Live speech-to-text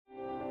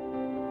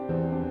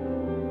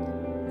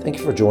Thank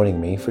you for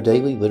joining me for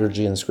Daily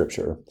Liturgy and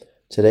Scripture.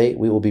 Today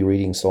we will be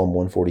reading Psalm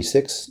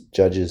 146,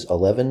 Judges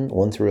 11,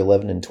 1 through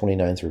 11 and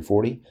 29 through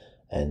 40,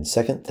 and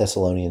 2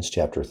 Thessalonians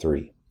chapter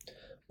 3.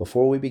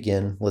 Before we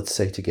begin, let's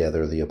say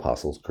together the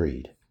Apostles'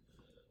 Creed.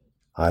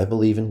 I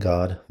believe in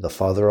God, the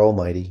Father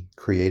Almighty,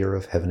 creator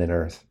of heaven and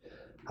earth.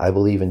 I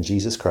believe in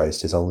Jesus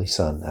Christ, his only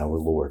Son, our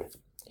Lord.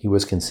 He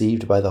was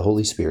conceived by the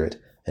Holy Spirit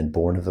and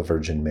born of the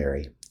Virgin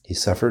Mary. He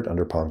suffered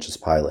under Pontius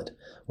Pilate,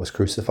 was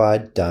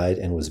crucified, died,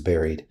 and was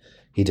buried.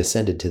 He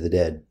descended to the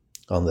dead.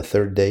 On the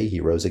third day he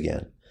rose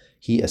again.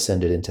 He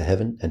ascended into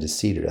heaven and is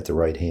seated at the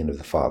right hand of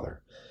the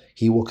Father.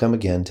 He will come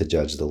again to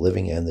judge the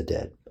living and the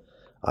dead.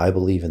 I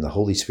believe in the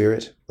Holy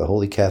Spirit, the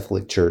Holy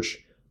Catholic Church,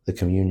 the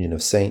communion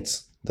of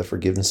saints, the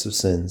forgiveness of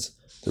sins,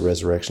 the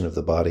resurrection of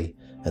the body,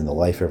 and the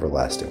life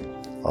everlasting.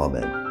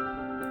 Amen.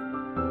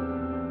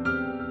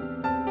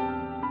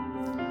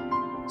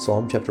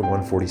 Psalm chapter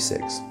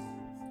 146.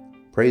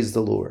 Praise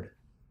the Lord.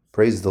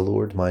 Praise the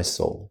Lord, my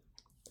soul.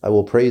 I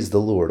will praise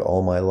the Lord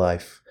all my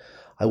life.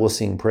 I will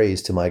sing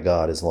praise to my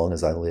God as long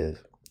as I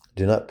live.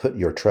 Do not put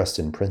your trust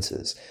in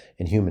princes,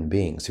 in human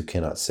beings who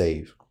cannot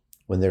save.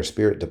 When their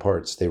spirit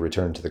departs, they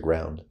return to the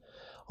ground.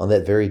 On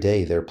that very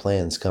day their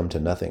plans come to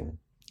nothing.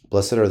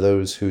 Blessed are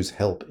those whose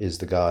help is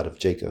the God of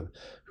Jacob,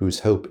 whose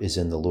hope is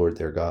in the Lord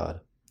their God.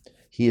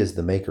 He is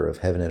the maker of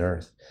heaven and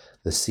earth,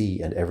 the sea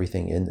and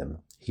everything in them.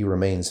 He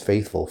remains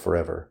faithful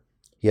forever.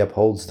 He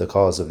upholds the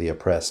cause of the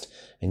oppressed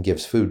and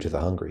gives food to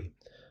the hungry.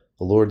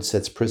 The Lord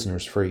sets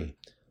prisoners free.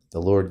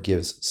 The Lord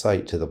gives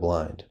sight to the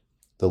blind.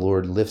 The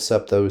Lord lifts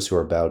up those who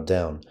are bowed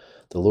down.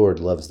 The Lord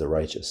loves the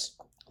righteous.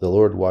 The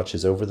Lord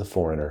watches over the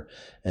foreigner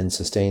and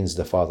sustains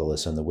the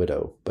fatherless and the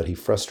widow, but he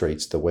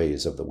frustrates the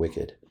ways of the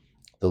wicked.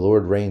 The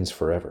Lord reigns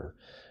forever.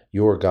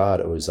 Your God,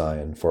 O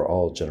Zion, for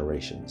all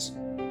generations.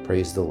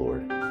 Praise the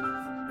Lord.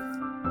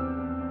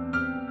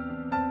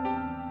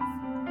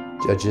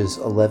 Judges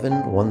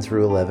 11, 1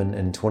 through 11,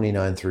 and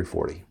 29 through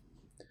 40.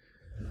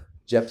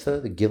 Jephthah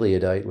the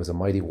Gileadite was a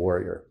mighty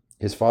warrior.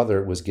 His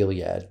father was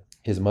Gilead.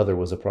 His mother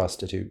was a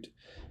prostitute.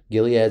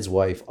 Gilead's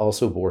wife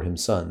also bore him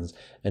sons,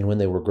 and when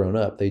they were grown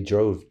up, they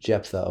drove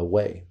Jephthah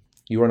away.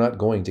 You are not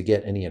going to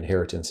get any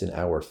inheritance in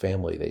our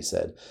family, they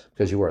said,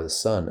 because you are the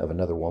son of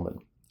another woman.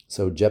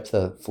 So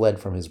Jephthah fled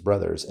from his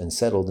brothers and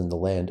settled in the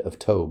land of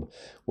Tob,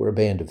 where a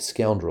band of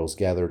scoundrels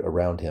gathered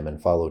around him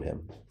and followed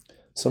him.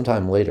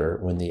 Sometime later,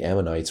 when the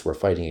Ammonites were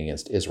fighting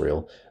against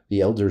Israel, the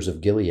elders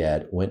of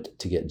Gilead went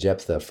to get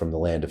Jephthah from the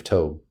land of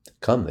Tob.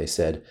 Come, they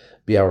said,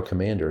 be our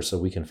commander so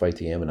we can fight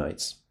the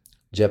Ammonites.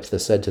 Jephthah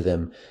said to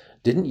them,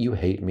 Didn't you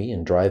hate me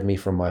and drive me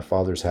from my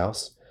father's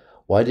house?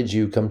 Why did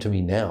you come to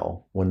me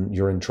now, when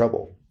you're in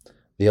trouble?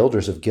 The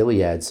elders of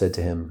Gilead said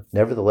to him,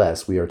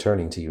 Nevertheless, we are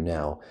turning to you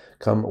now.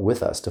 Come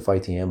with us to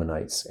fight the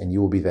Ammonites, and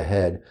you will be the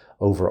head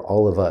over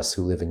all of us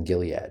who live in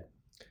Gilead.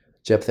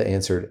 Jephthah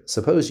answered,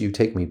 Suppose you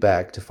take me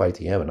back to fight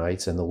the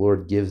Ammonites, and the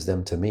Lord gives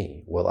them to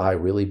me. Will I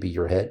really be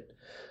your head?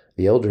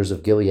 The elders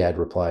of Gilead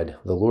replied,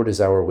 The Lord is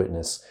our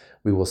witness.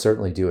 We will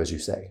certainly do as you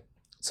say.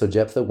 So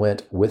Jephthah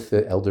went with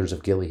the elders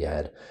of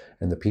Gilead,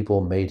 and the people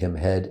made him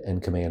head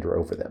and commander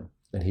over them.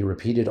 And he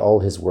repeated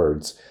all his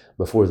words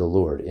before the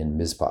Lord in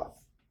Mizpah.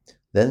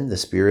 Then the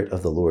Spirit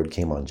of the Lord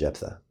came on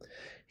Jephthah.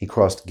 He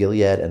crossed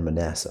Gilead and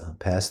Manasseh,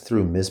 passed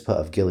through Mizpah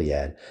of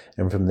Gilead,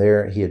 and from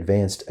there he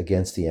advanced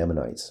against the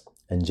Ammonites.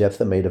 And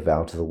Jephthah made a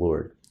vow to the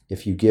Lord,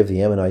 If you give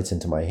the Ammonites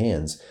into my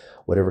hands,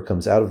 whatever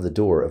comes out of the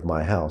door of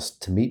my house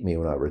to meet me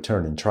when I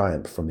return in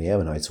triumph from the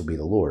Ammonites will be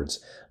the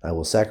Lord's, and I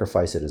will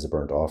sacrifice it as a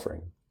burnt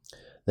offering.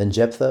 Then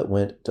Jephthah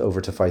went over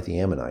to fight the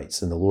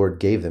Ammonites, and the Lord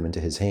gave them into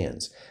his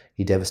hands.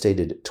 He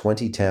devastated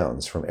 20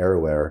 towns from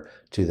Aroer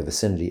to the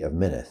vicinity of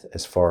Minnith,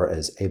 as far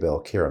as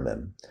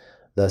Abel-keramim.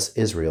 Thus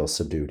Israel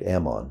subdued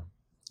Ammon.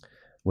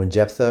 When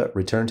Jephthah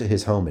returned to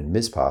his home in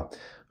Mizpah,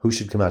 who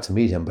should come out to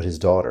meet him but his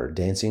daughter,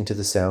 dancing to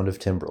the sound of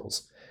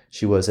timbrels?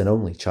 She was an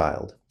only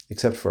child.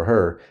 Except for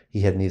her,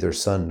 he had neither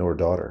son nor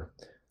daughter.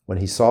 When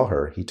he saw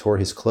her, he tore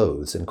his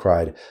clothes and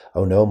cried,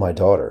 Oh no, my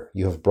daughter,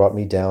 you have brought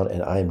me down,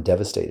 and I am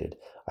devastated.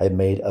 I have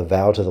made a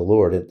vow to the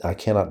Lord, and I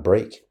cannot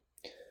break.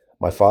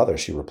 My father,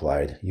 she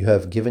replied, you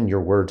have given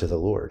your word to the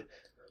Lord.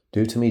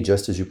 Do to me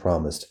just as you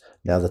promised,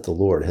 now that the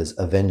Lord has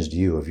avenged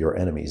you of your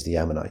enemies, the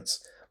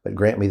Ammonites. But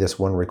grant me this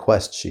one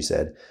request, she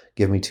said.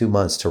 Give me 2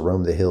 months to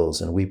roam the hills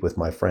and weep with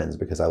my friends,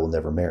 because I will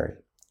never marry.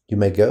 You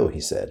may go,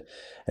 he said,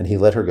 and he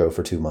let her go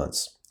for 2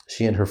 months.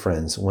 She and her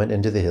friends went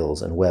into the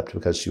hills and wept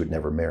because she would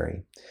never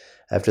marry.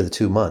 After the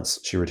 2 months,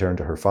 she returned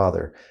to her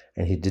father,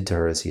 and he did to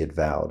her as he had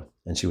vowed,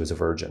 and she was a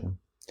virgin.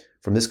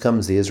 From this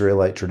comes the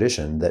Israelite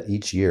tradition that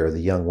each year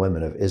the young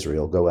women of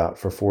Israel go out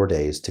for 4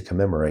 days to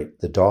commemorate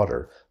the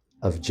daughter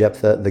of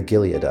Jephthah the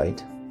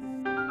Gileadite.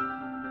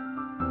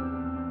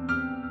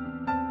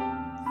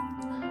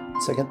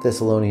 2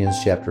 Thessalonians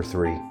chapter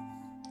 3.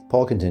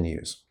 Paul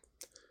continues,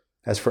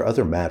 As for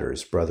other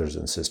matters, brothers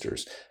and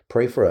sisters,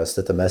 pray for us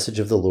that the message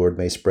of the Lord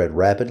may spread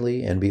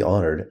rapidly and be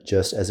honored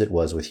just as it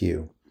was with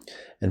you.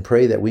 And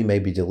pray that we may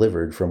be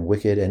delivered from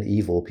wicked and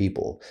evil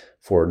people,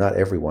 for not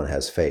everyone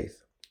has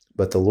faith.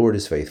 But the Lord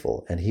is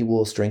faithful, and he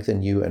will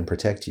strengthen you and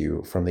protect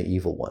you from the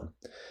evil one.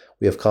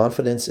 We have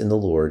confidence in the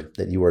Lord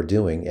that you are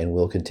doing and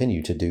will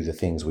continue to do the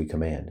things we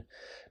command.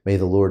 May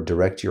the Lord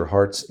direct your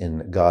hearts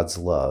in God's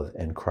love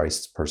and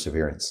Christ's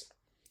perseverance.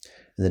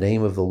 In the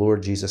name of the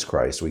Lord Jesus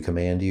Christ, we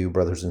command you,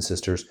 brothers and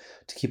sisters,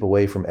 to keep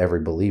away from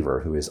every believer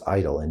who is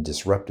idle and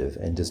disruptive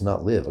and does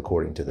not live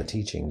according to the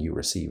teaching you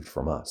received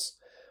from us.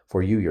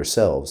 For you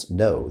yourselves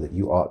know that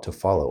you ought to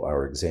follow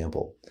our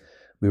example.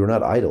 We were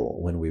not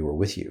idle when we were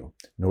with you,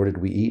 nor did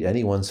we eat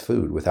anyone's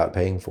food without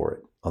paying for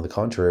it. On the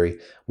contrary,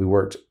 we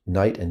worked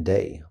night and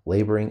day,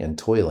 laboring and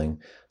toiling,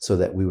 so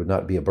that we would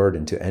not be a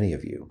burden to any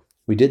of you.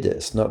 We did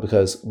this not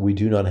because we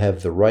do not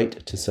have the right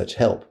to such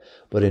help,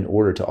 but in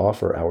order to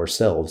offer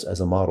ourselves as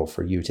a model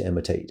for you to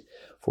imitate.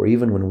 For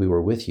even when we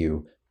were with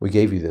you, we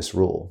gave you this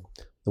rule: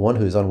 the one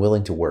who is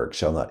unwilling to work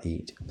shall not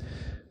eat.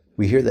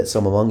 We hear that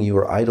some among you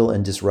are idle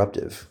and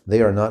disruptive.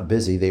 They are not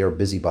busy, they are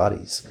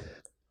busybodies.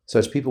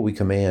 Such people we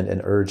command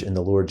and urge in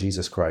the Lord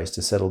Jesus Christ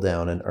to settle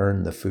down and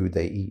earn the food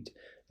they eat.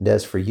 And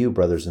as for you,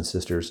 brothers and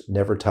sisters,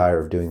 never tire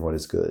of doing what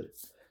is good.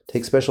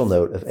 Take special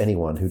note of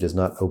anyone who does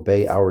not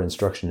obey our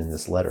instruction in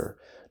this letter.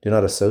 Do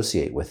not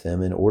associate with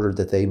them in order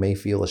that they may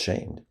feel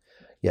ashamed.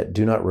 Yet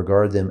do not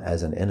regard them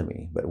as an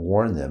enemy, but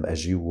warn them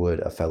as you would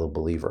a fellow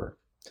believer.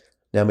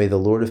 Now may the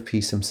Lord of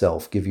peace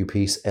himself give you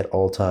peace at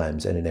all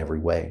times and in every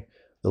way.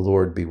 The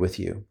Lord be with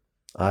you.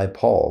 I,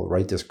 Paul,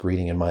 write this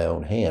greeting in my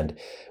own hand,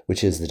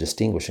 which is the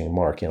distinguishing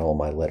mark in all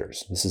my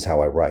letters. This is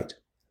how I write.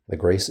 The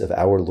grace of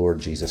our Lord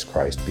Jesus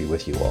Christ be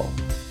with you all.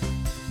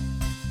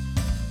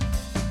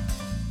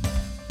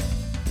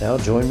 Now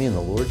join me in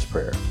the Lord's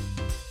Prayer.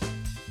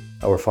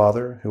 Our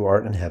Father, who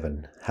art in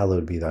heaven,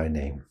 hallowed be thy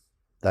name.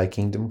 Thy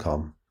kingdom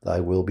come, thy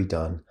will be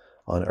done,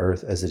 on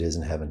earth as it is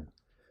in heaven.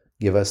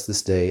 Give us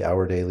this day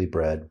our daily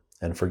bread,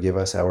 and forgive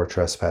us our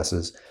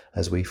trespasses,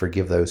 as we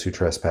forgive those who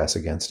trespass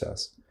against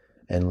us.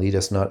 And lead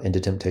us not into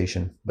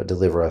temptation, but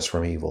deliver us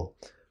from evil.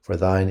 For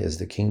thine is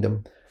the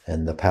kingdom,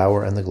 and the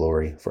power, and the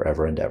glory,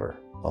 forever and ever.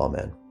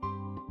 Amen.